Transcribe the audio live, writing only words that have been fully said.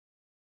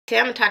Today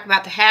I'm going to talk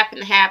about the Half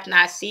and Half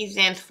Not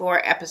Season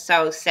 4,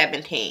 Episode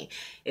 17.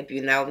 If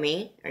you know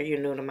me or you're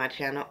new to my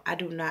channel, I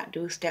do not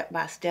do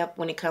step-by-step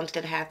when it comes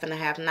to the Half and the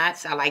Half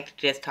Nots. I like to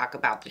just talk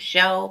about the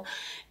show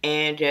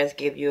and just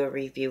give you a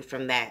review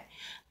from that.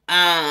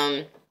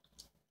 I'm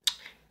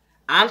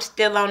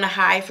still on the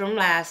high from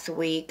last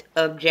week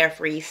of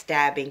Jeffrey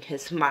stabbing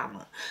his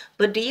mama.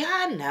 But do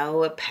y'all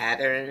know a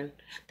pattern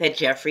that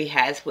Jeffrey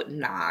has with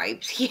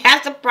knives? He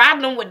has a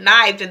problem with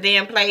knives and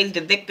then plays the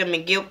victim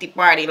and guilty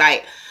party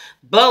like,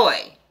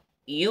 boy,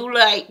 you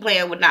like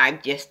playing with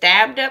knives. You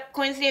stabbed up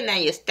Quincy and now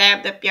you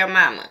stabbed up your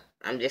mama.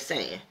 I'm just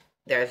saying,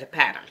 there's a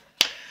pattern.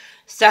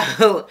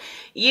 So,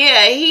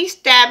 yeah, he's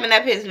stabbing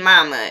up his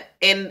mama.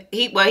 And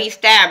he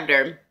stabbed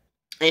her.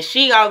 And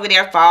she over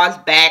there falls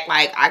back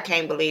like, I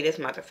can't believe this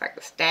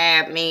motherfucker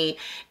stabbed me.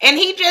 And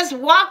he just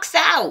walks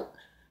out.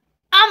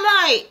 I'm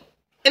like,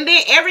 and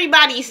then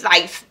everybody's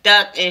like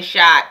stuck and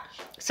shot.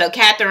 So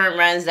Catherine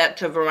runs up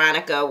to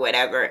Veronica or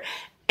whatever.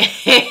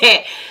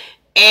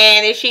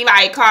 And she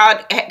like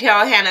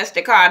tell Hannah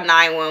to call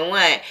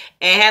 911.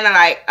 And Hannah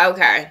like,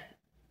 okay.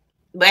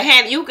 But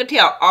Hannah, you could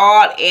tell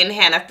all in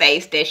Hannah's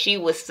face that she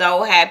was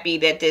so happy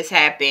that this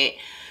happened.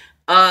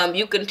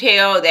 You can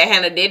tell that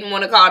Hannah didn't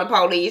want to call the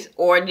police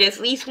or just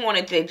at least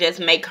wanted to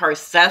just make her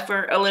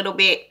suffer a little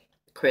bit.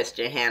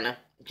 Christian Hannah,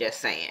 just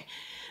saying.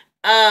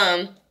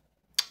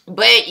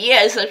 But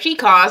yeah, so she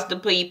calls the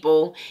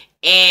people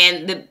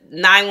and the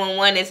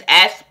 911 is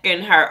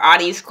asking her all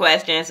these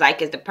questions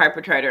like, is the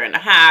perpetrator in the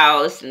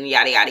house and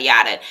yada yada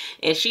yada,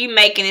 and she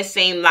making it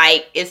seem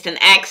like it's an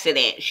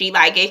accident. She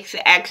like, it's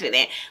an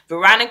accident.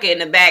 Veronica in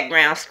the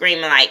background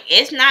screaming like,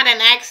 it's not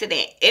an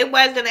accident, it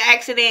wasn't an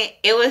accident,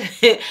 it was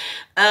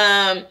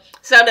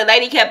so the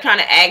lady kept trying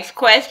to ask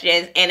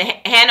questions and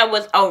Hannah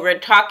was over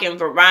talking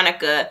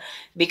Veronica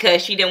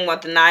because she didn't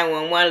want the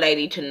 911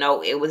 lady to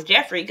know it was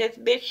Jeffrey, because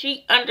bitch,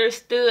 she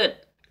understood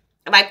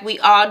like we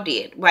all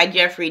did why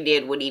Jeffrey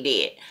did what he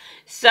did.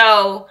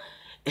 So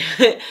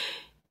the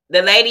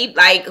lady,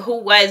 like, who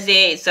was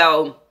it?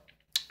 So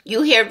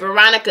you hear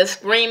Veronica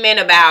screaming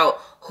about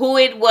who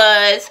it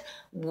was,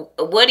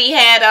 what he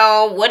had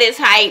on, what his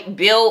height,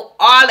 built,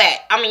 all that.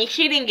 I mean,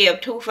 she didn't give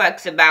two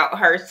fucks about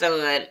her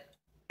son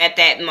at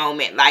that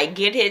moment. Like,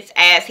 get his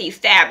ass, he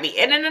stabbed me.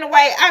 And then in a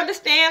way, I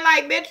understand,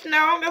 like, bitch, no,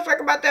 I don't give a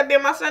fuck about that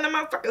being my son. That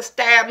motherfucker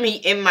stabbed me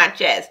in my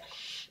chest.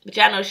 But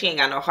y'all know she ain't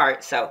got no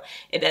heart, so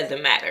it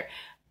doesn't matter.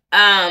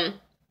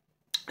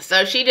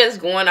 So she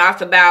just going off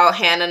about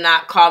Hannah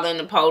not calling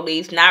the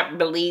police, not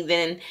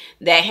believing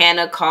that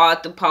Hannah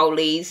called the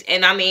police.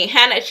 And I mean,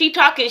 Hannah, she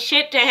talking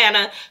shit to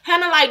Hannah.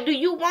 Hannah like, do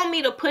you want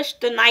me to push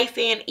the knife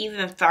in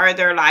even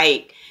further?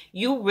 Like,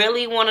 you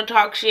really want to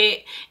talk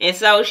shit? And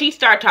so she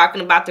start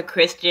talking about the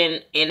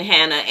Christian in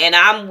Hannah. And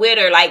I'm with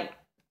her, like,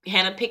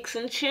 Hannah picks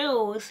and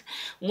chooses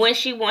when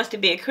she wants to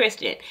be a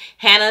Christian.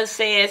 Hannah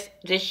says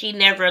that she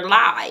never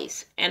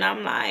lies. And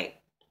I'm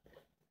like,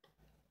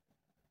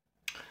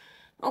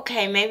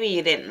 okay, maybe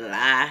you didn't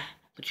lie,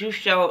 but you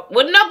showed...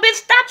 Well, no, bitch,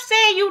 stop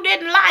saying you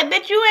didn't lie.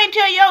 Bitch, you ain't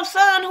tell your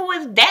son who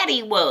his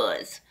daddy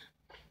was.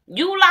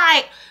 You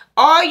lied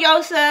all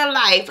your son's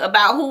life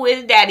about who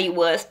his daddy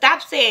was.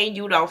 Stop saying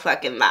you don't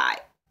fucking lie.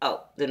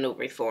 Oh, the new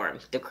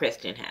reforms, the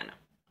Christian Hannah.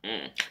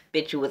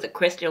 Bitch, you was a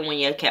Christian when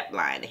you kept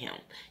lying to him.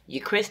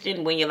 You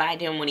Christian when you lied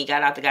to him when he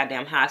got out the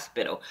goddamn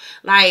hospital.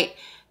 Like,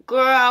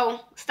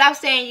 girl, stop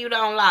saying you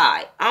don't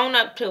lie. Own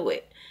up to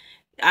it.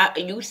 At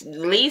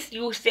least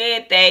you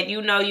said that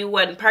you know you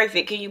wasn't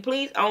perfect. Can you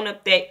please own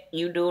up that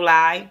you do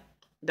lie?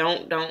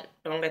 Don't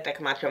let that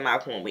come out your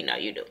mouth when we know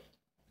you do.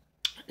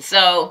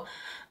 So,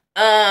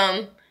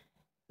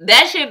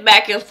 that shit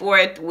back and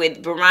forth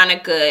with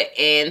Veronica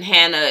and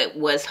Hannah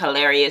was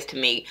hilarious to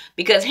me.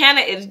 Because Hannah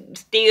is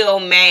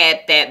still mad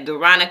that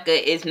Veronica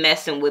is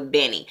messing with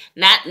Benny.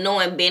 Not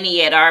knowing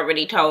Benny had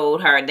already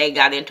told her they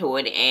got into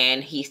it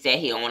and he said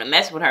he don't want to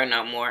mess with her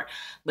no more.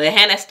 But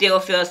Hannah still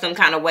feels some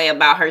kind of way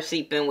about her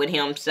sleeping with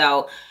him.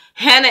 So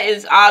Hannah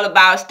is all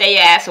about stay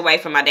your ass away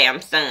from my damn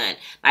son.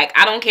 Like,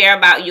 I don't care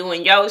about you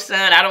and your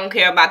son. I don't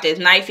care about this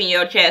knife in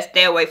your chest.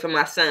 Stay away from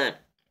my son.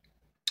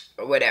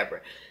 Or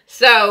whatever.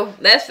 So,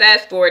 let's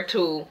fast forward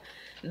to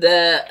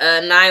the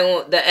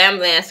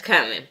ambulance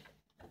coming.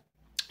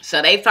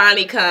 So, they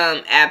finally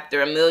come after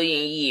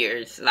 1,000,000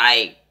 years.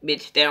 Like,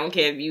 bitch, they don't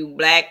care if you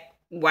black,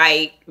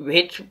 white,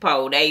 rich,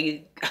 poor.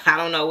 I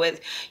don't know what,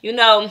 you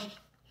know,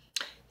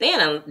 they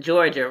in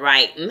Georgia,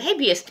 right?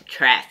 Maybe it's the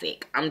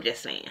traffic. I'm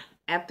just saying.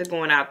 After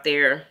going out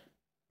there,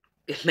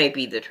 it may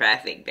be the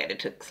traffic that it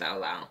took so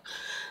long.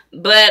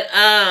 But,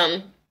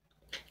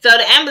 so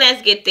the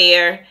ambulance get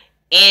there.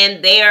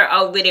 And they're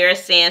over there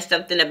saying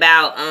something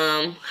about,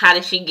 how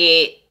did she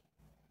get,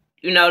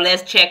 you know,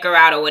 let's check her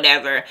out or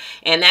whatever.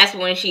 And that's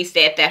when she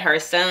said that her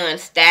son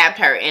stabbed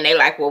her. And they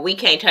like, well, we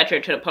can't touch her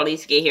till the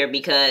police get here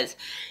because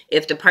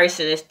if the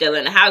person is still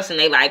in the house. And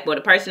they like, well,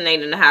 the person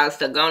ain't in the house,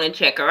 so go on and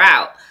check her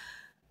out.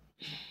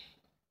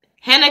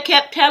 Hannah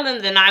kept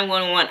telling the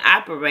 911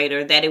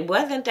 operator that it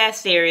wasn't that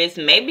serious.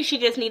 Maybe she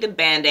just needed a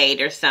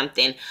Band-Aid or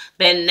something.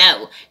 But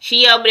no,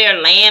 she over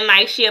there laying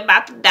like she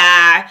about to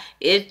die.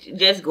 It's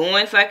just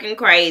going fucking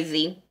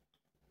crazy.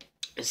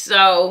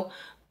 So,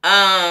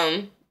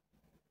 when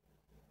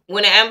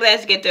the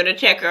ambulance get there to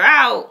check her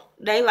out,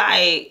 they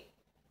like,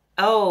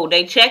 oh,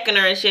 they checking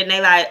her and shit, and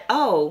they like,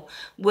 oh,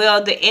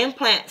 well, the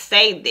implant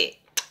saved it.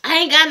 I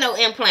ain't got no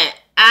implant.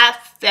 I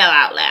fell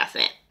out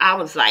laughing. I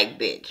was like,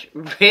 bitch,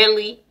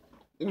 really?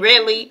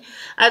 Really?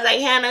 I was like,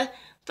 Hannah,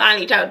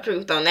 finally told the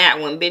truth on that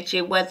one, bitch.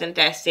 It wasn't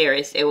that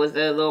serious. It was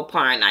a little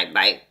paranoid,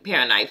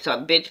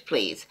 so bitch,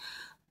 please.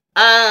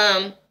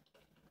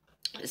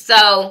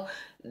 So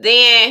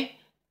then,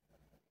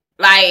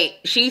 like,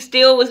 she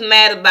still was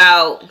mad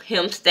about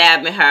him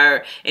stabbing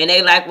her, and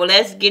they like, well,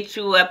 let's get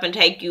you up and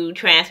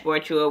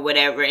transport you or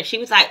whatever. And she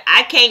was like,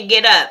 I can't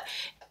get up.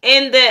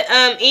 And the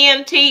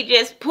EMT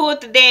just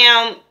pulled the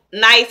damn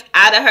knife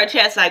out of her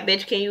chest, like,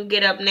 bitch, can you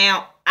get up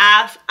now?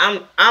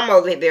 I'm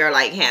over there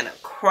like Hannah,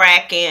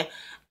 cracking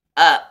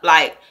up,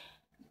 like,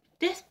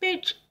 this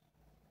bitch,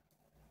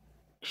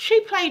 she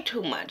played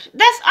too much.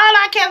 That's all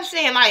I kept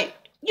saying, like,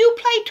 you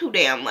play too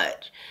damn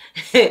much.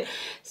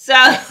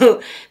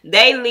 So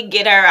they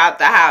get her out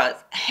the house.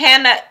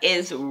 Hannah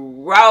is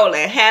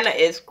rolling. Hannah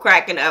is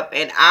cracking up,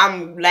 and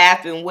I'm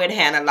laughing with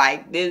Hannah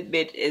like, this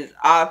bitch is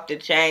off the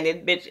chain. This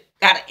bitch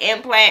got an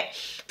implant.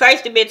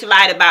 First the bitch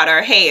lied about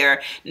her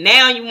hair.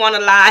 Now you want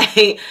to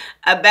lie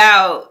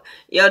about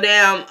your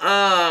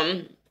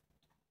damn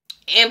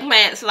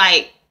implants.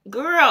 Like,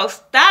 girl,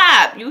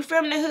 stop. You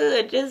from the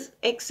hood. Just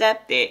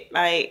accept it.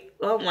 Like,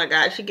 oh my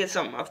God, she gets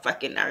on my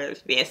fucking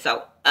nerves being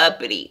so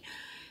uppity.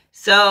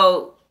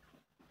 So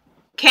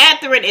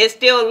Catherine is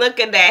still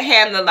looking at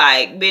Hannah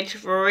like, bitch,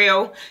 for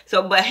real.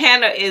 So, but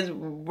Hannah is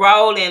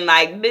rolling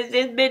like, bitch,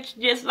 this bitch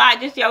just lied.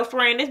 This your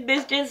friend. This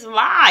bitch just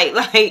lied.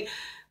 Like,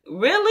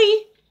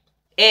 really?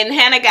 And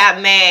Hannah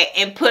got mad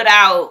and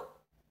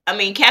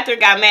Catherine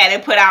got mad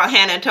and put out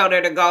Hannah and told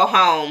her to go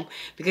home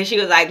because she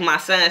was like, my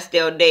son's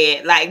still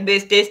dead. Like,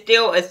 bitch, this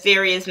still a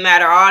serious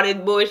matter. All this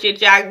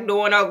bullshit y'all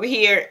doing over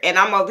here, and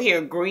I'm over here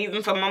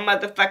grieving for my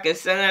motherfucking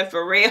son,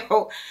 for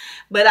real.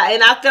 But I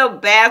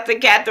felt bad for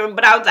Catherine,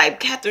 but I was like,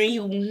 Catherine,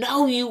 you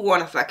know you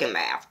want to fucking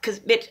laugh. Because,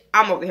 bitch,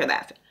 I'm over here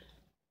laughing.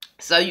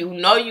 So you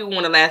know you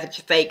want to laugh at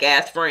your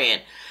fake-ass friend.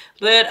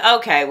 But,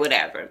 okay,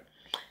 whatever.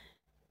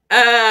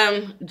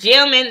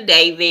 Jim and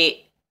David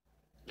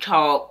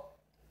talk.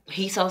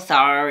 He's so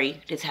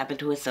sorry this happened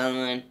to his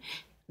son.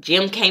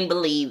 Jim can't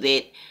believe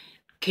it.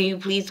 Can you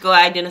please go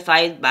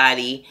identify his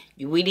body?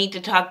 We need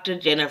to talk to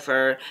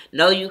Jennifer.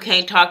 No, you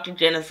can't talk to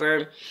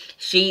Jennifer.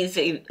 She's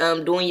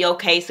doing your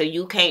case, so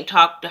you can't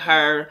talk to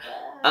her.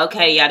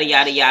 Okay, yada,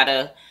 yada,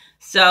 yada.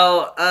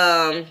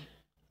 So,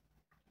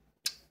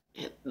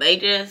 they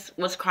just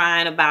was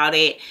crying about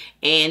it,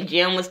 and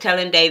Jim was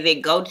telling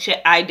David, go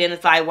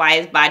identify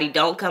Wyatt's body.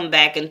 Don't come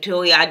back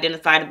until he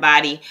identify the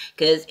body,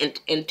 because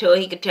until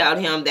he could tell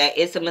him that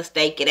it's a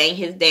mistake, it ain't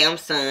his damn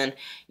son,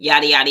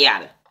 yada, yada,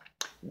 yada.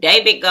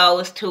 David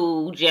goes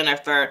to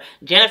Jennifer.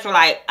 Jennifer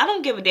like, I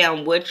don't give a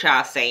damn what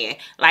y'all saying.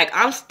 Like,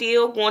 I'm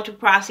still going to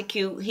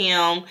prosecute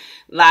him.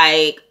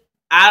 Like,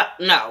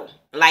 no.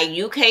 Like,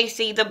 you can't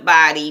see the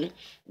body.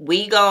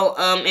 We go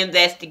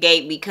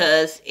investigate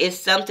because it's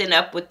something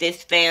up with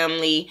this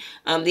family.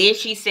 Then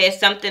she said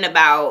something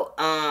about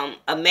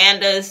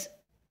Amanda's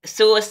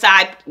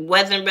suicide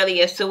wasn't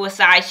really a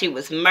suicide. She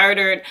was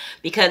murdered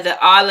because of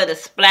all of the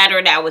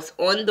splatter that was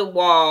on the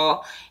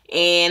wall,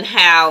 and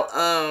how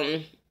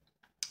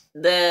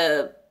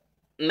the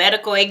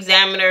medical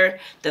examiner,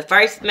 the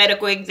first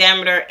medical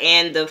examiner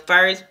and the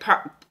first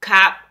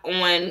cop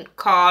on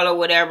call or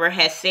whatever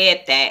has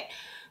said that,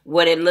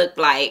 what it looked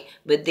like.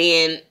 But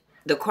then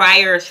the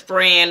crier's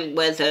friend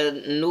was a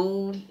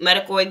new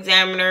medical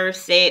examiner,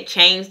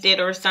 changed it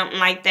or something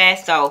like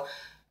that. So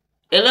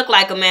it looked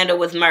like Amanda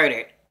was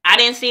murdered. I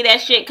didn't see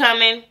that shit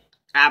coming.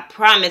 I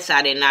promise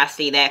I did not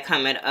see that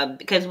coming up,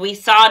 because we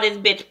saw this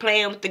bitch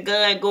playing with the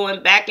gun,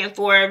 going back and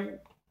forth,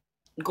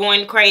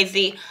 going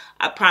crazy.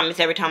 I promise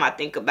every time I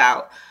think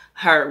about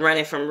her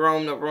running from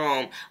room to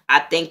room, I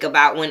think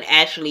about when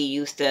Ashley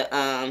used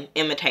to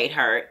imitate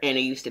her, and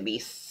it used to be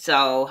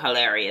so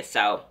hilarious.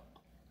 So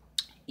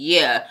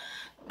yeah,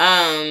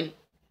 I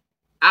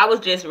was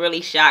just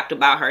really shocked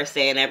about her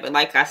saying that. But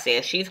like I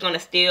said, she's gonna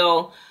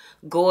still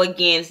go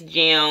against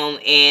Jim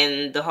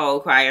and the whole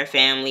Cryer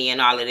family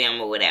and all of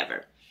them or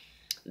whatever.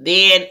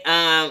 Then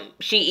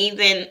she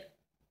even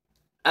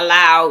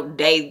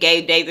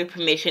gave David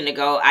permission to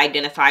go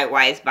identify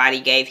Wyatt's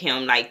body, gave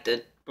him like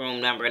the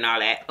room number and all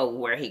that of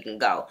where he can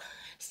go.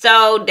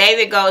 So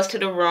David goes to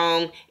the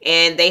room,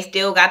 and they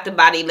still got the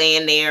body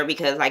laying there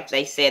because, like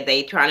they said,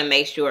 they trying to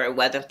make sure it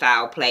wasn't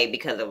foul play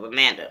because of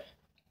Amanda.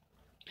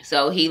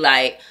 So he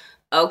like,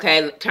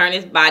 okay, turn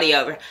his body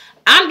over.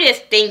 I'm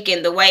just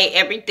thinking the way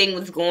everything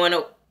was going,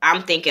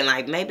 I'm thinking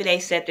like maybe they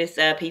set this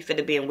up. He should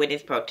have been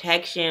witness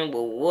protection,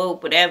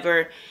 whoop,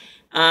 whatever.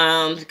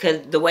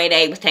 Because the way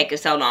they was taking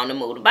so long to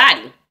move the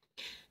body.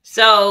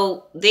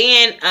 So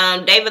then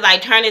David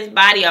like turned his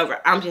body over.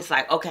 I'm just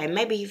like, okay,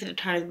 maybe he's gonna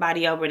turn his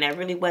body over and that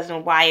really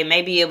wasn't Wyatt.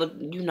 Maybe it was,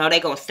 they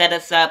gonna set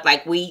us up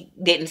like we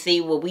didn't see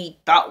what we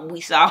thought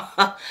we saw.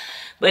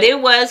 But it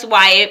was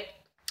Wyatt.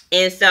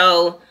 And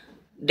so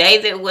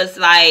David was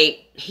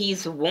like,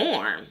 he's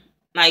warm.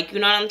 Like, you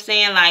know what I'm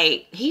saying?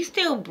 Like, he's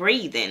still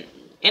breathing.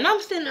 And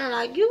I'm sitting there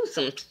like, you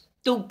some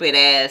stupid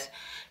ass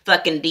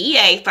fucking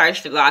DA,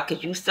 first of all,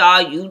 because you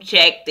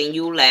checked, and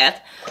you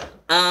left.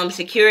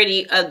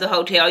 Security of the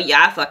hotel,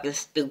 y'all fucking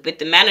stupid.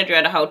 The manager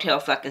of the hotel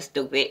fucking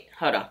stupid.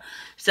 Hold on.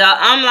 So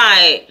I'm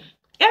like,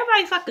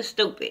 everybody fucking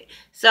stupid.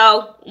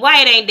 So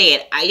Wyatt ain't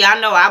dead.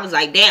 Y'all know I was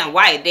like, damn,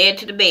 Wyatt dead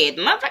to the bed.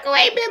 The motherfucker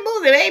ain't been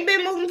moving. They ain't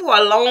been moving for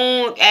a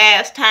long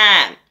ass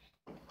time.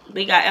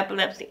 We got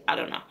epilepsy. I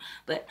don't know.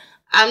 But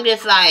I'm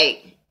just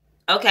like,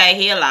 okay,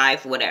 he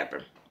alive,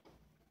 whatever.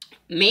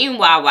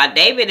 Meanwhile, while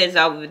David is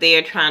over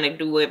there trying to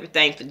do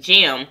everything for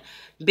Jim,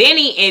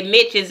 Benny and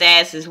Mitch's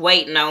ass is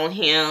waiting on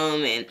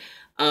him, and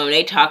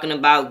they talking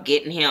about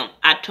getting him.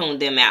 I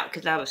tuned them out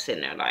because I was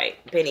sitting there like,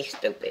 Benny's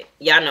stupid.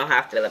 Y'all know how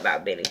I feel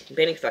about Benny.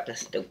 Benny's fucking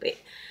stupid.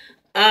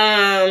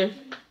 Through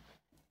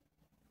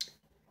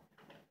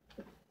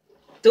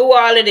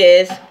all of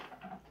this,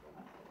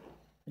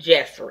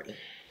 Jeffrey.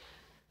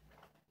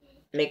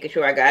 Making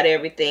sure I got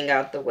everything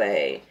out the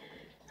way.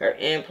 Her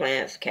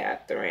implants,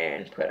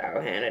 Catherine. Put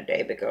out Hannah.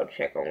 David, go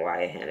check on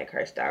Wyatt. Hannah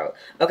cursed out.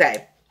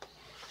 Okay.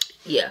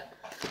 Yeah.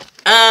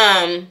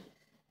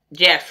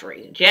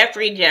 Jeffrey.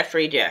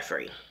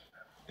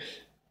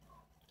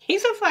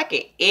 He's a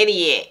fucking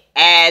idiot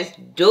ass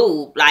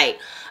dude. Like,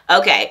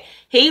 okay,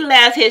 he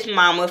left his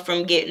mama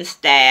from getting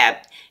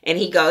stabbed, and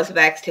he goes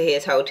back to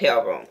his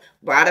hotel room.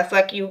 Why the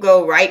fuck you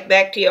go right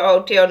back to your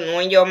hotel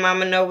knowing your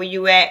mama know where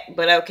you at?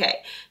 But okay.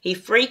 He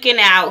freaking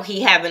out.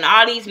 He having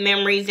all these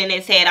memories in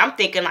his head. I'm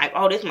thinking like,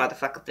 oh, this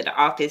motherfucker finna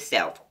off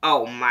himself.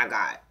 Oh my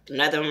God.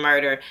 Another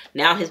murder.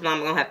 Now his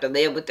mama gonna have to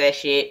live with that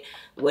shit.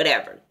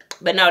 Whatever.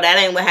 But no, that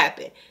ain't what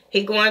happened.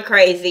 He going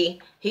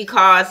crazy. He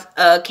calls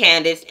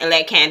Candace and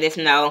let Candace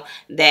know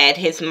that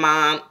his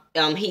mom,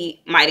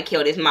 he might have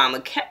killed his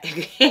mama.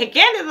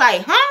 Candace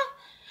like, huh?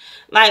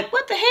 Like,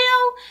 what the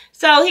hell?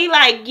 So he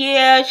like,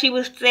 yeah, she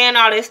was saying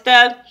all this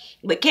stuff.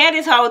 But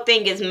Candace's whole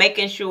thing is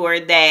making sure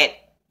that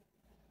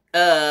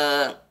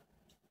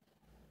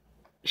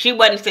she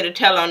wasn't finna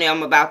tell on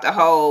them about the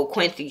whole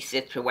Quincy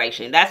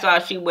situation. That's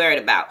all she worried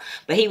about.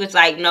 But he was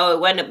like, no,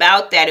 it wasn't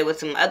about that. It was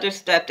some other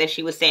stuff that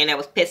she was saying that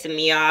was pissing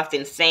me off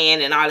and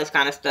saying and all this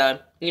kind of stuff.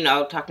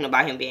 Talking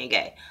about him being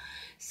gay.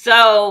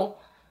 So,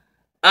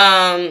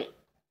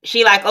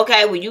 she like,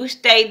 okay, well, you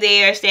stay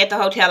there, stay at the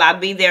hotel. I'll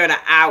be there in an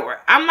hour.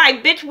 I'm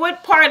like, bitch,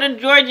 what part of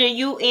Georgia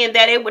you in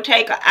that it would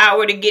take an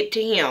hour to get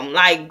to him?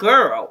 Like,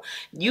 girl,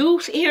 you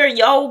hear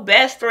your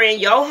best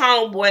friend, your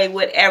homeboy,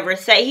 whatever,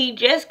 say he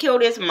just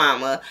killed his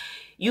mama.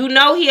 You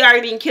know he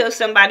already killed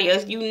somebody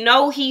else. You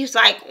know he's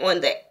like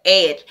on the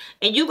edge.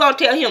 And you gonna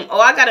tell him, oh,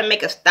 I gotta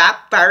make a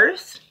stop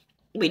first?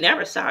 We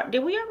never saw it.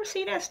 Did we ever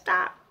see that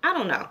stop? I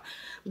don't know.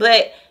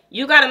 But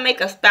you got to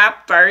make a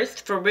stop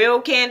first. For real,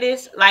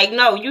 Candace? Like,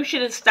 no, you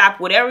should have stopped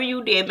whatever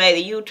you did, made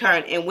a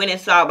U-turn, and went and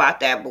saw about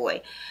that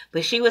boy.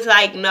 But she was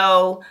like,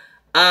 no,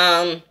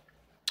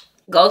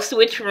 go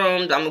switch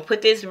rooms. I'm going to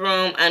put this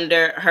room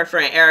under her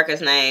friend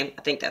Erica's name.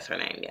 I think that's her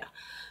name, yeah.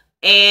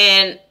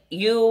 And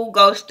you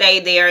go stay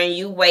there and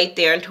you wait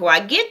there until I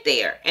get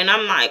there. And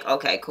I'm like,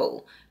 okay,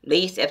 cool. At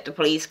least if the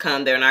police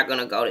come, they're not going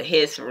to go to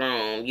his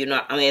room.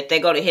 If they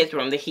go to his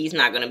room, then he's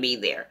not going to be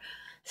there.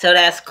 So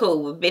that's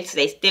cool. But bitch,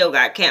 they still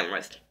got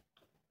cameras.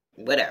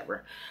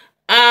 Whatever.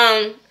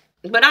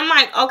 But I'm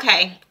like,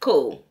 okay,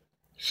 cool.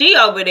 She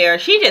over there,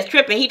 she just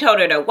tripping. He told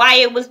her that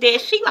Wyatt was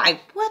dead. She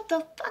like, what the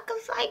fuck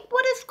is like,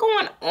 what is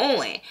going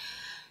on?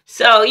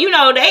 So,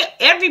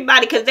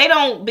 everybody, because they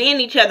don't be in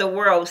each other's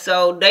world,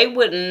 so they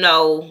wouldn't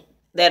know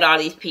that all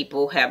these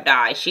people have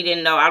died. She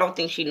didn't know. I don't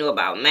think she knew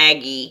about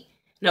Maggie.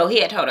 No,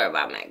 he had told her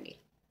about Maggie.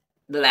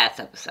 The last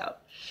episode.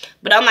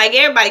 But I'm like,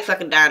 everybody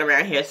fucking died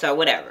around here, so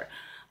whatever.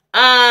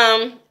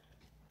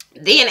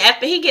 Then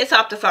after he gets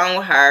off the phone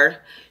with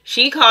her,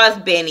 she calls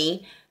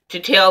Benny to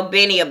tell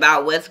Benny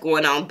about what's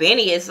going on.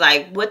 Benny is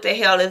like, what the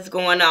hell is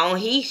going on?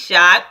 He's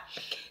shot.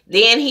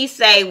 Then he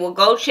say, well,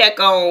 go check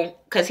on,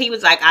 because he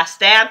was like, I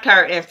stabbed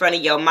her in front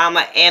of your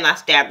mama and I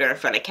stabbed her in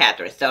front of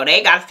Catherine. So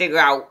they got to figure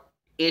out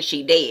if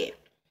she dead.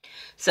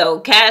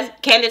 So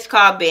Candace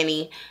called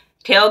Benny,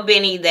 tell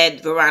Benny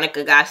that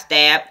Veronica got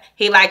stabbed.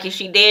 He like, is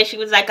she dead? She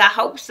was like, I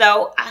hope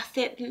so. I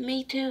said,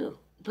 me too.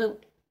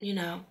 But,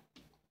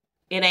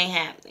 it ain't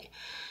happening.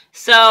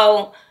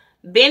 So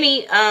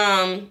Benny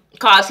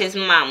calls his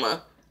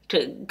mama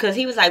because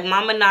he was like,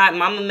 mama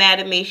mad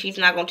at me. She's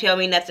not gonna tell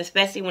me nothing,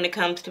 especially when it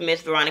comes to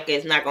Miss Veronica.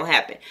 It's not gonna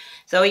happen.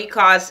 So he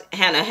calls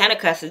Hannah. Hannah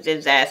cusses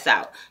his ass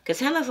out because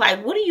Hannah's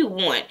like, what do you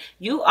want?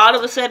 You all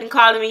of a sudden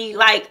calling me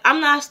like,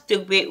 I'm not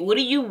stupid. What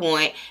do you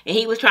want? And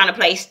he was trying to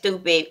play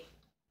stupid.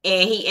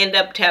 And he ended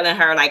up telling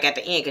her, like, at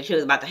the end, because she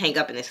was about to hang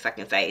up in his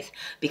fucking face.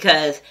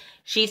 Because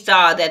she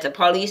saw that the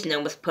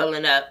policeman was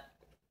pulling up.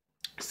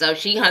 So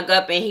she hung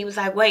up and he was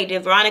like, wait,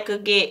 did Veronica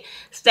get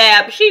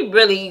stabbed? She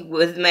really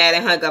was mad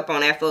and hung up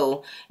on that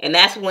fool. And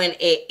that's when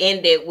it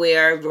ended,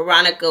 where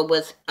Veronica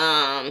was,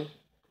 Hannah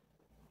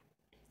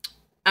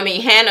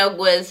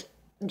was,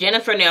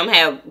 Jennifer and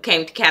them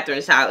came to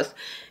Catherine's house.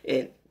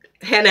 And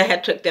Hannah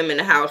had took them in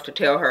the house to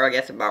tell her, I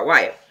guess, about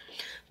Wyatt.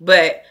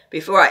 But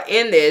before I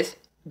end this,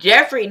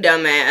 Jeffrey,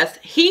 dumbass,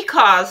 he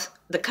calls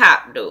the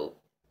cop dude.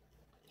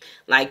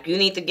 Like, you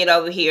need to get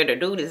over here. The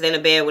dude is in the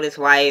bed with his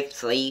wife,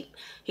 sleep.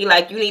 He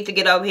like, you need to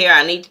get over here.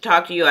 I need to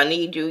talk to you. I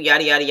need you,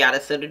 yada, yada, yada.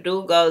 So the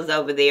dude goes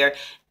over there.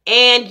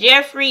 And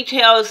Jeffrey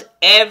tells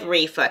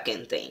every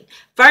fucking thing.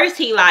 First,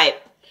 he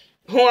like,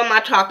 who am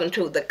I talking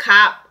to? The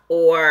cop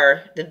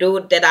or the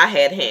dude that I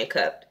had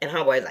handcuffed? And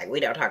homeboy's like, we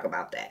don't talk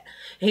about that.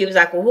 And he was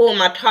like, well, who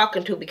am I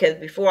talking to? Because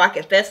before I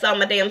confess all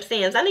my damn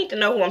sins, I need to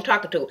know who I'm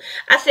talking to.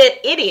 I said,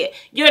 idiot,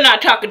 you're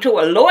not talking to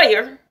a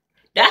lawyer.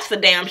 That's for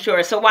damn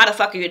sure. So why the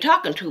fuck are you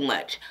talking too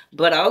much?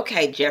 But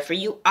okay, Jeffrey,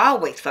 you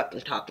always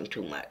fucking talking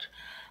too much.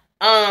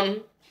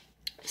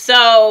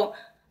 So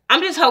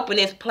I'm just hoping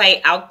this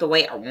play out the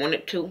way I want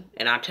it to,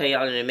 and I'll tell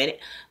y'all in a minute.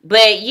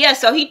 But yeah,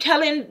 so he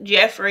telling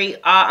Jeffrey,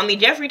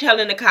 Jeffrey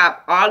telling the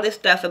cop all this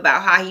stuff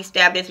about how he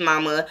stabbed his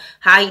mama,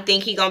 how he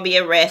think he gonna be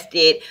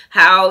arrested,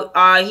 how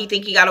he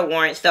think he got a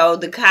warrant. So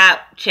the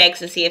cop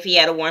checks and see if he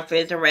had a warrant for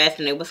his arrest,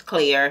 and it was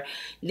clear.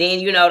 Then,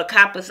 you know, the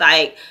cop was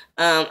like,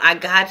 I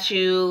got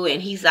you,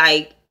 and he's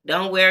like,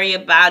 don't worry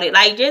about it.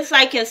 Like, just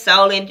like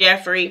consoling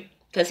Jeffrey.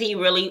 Because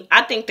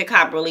I think the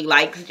cop really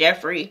likes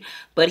Jeffrey,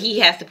 but he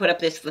has to put up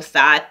this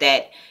facade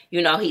that,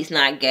 you know, he's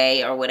not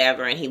gay or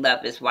whatever, and he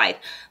loves his wife.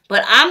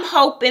 But I'm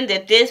hoping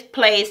that this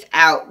plays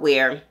out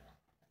where,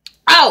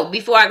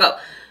 before I go,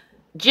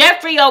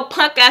 Jeffrey, old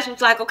punk ass, was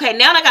like, okay,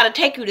 now I got to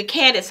take you to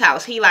Candace's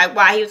house. He like,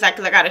 why? He was like,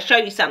 because I got to show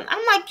you something.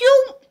 I'm like,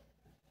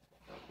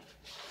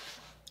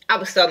 I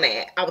was so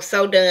mad. I was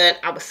so done.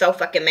 I was so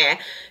fucking mad.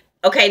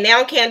 Okay,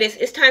 now, Candace,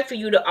 it's time for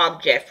you to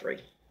off Jeffrey.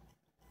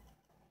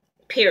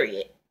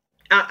 Period.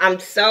 I'm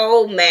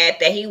so mad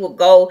that he would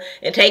go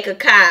and take a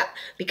cop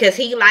because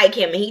he like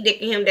him and he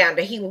dicking him down,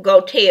 that he would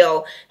go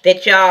tell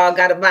that y'all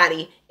got a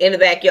body in the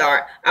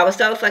backyard. I was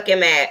so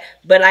fucking mad.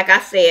 But like I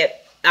said,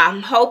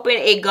 I'm hoping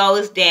it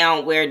goes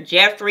down where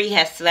Jeffrey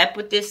has slept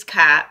with this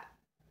cop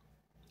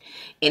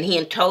and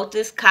he told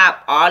this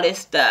cop all this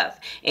stuff.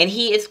 And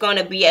he is going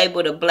to be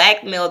able to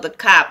blackmail the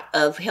cop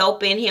of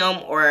helping him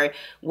or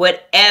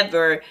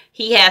whatever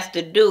he has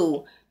to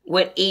do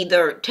with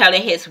either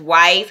telling his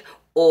wife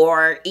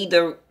or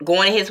either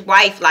going to his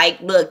wife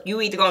like, look, you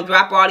either going to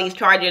drop all these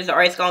charges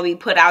or it's going to be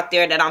put out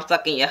there that I'm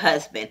fucking your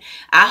husband.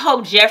 I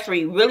hope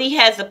Jeffrey really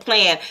has a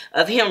plan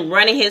of him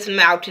running his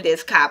mouth to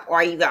this cop,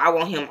 or either I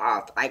want him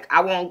off. Like, I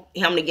want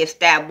him to get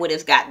stabbed with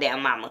his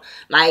goddamn mama.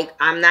 Like,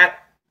 I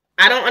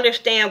don't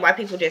understand why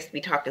people just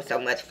be talking so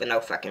much for no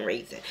fucking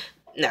reason.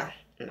 No.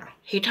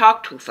 He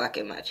talked too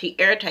fucking much. He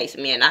irritates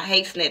me, and I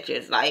hate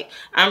snitches. Like,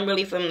 I'm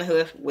really from the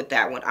hood with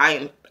that one.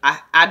 I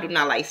do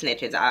not like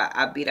snitches.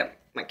 I beat up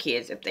my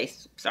kids if they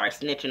start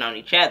snitching on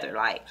each other.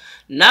 Like,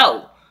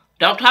 no,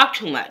 don't talk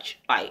too much.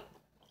 Like,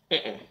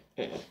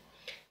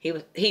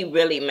 he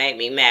really made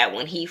me mad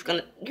when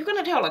you're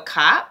gonna tell a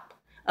cop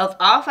of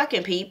all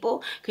fucking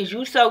people because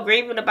you so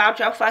grieving about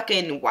your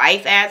fucking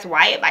wife ass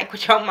Wyatt, like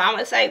what your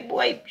mama say.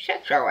 Boy,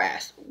 shut your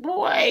ass,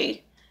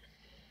 boy.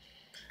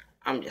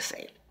 I'm just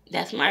saying.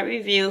 That's my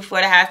review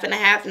for the Half and a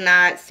Half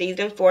Not,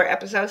 Season 4,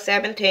 Episode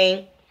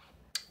 17.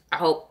 I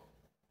hope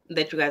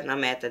that you guys are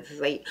not mad that it's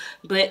late,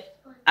 but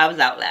I was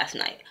out last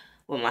night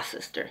with my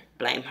sister.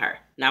 Blame her.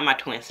 Not my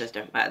twin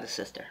sister, my other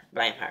sister.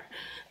 Blame her.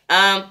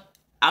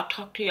 I'll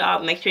talk to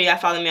y'all. Make sure y'all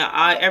follow me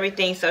on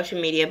everything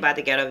social media by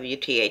the Ghetto View,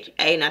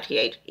 THA, not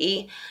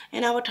THE.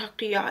 And I will talk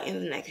to y'all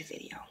in the next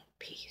video.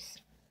 Peace.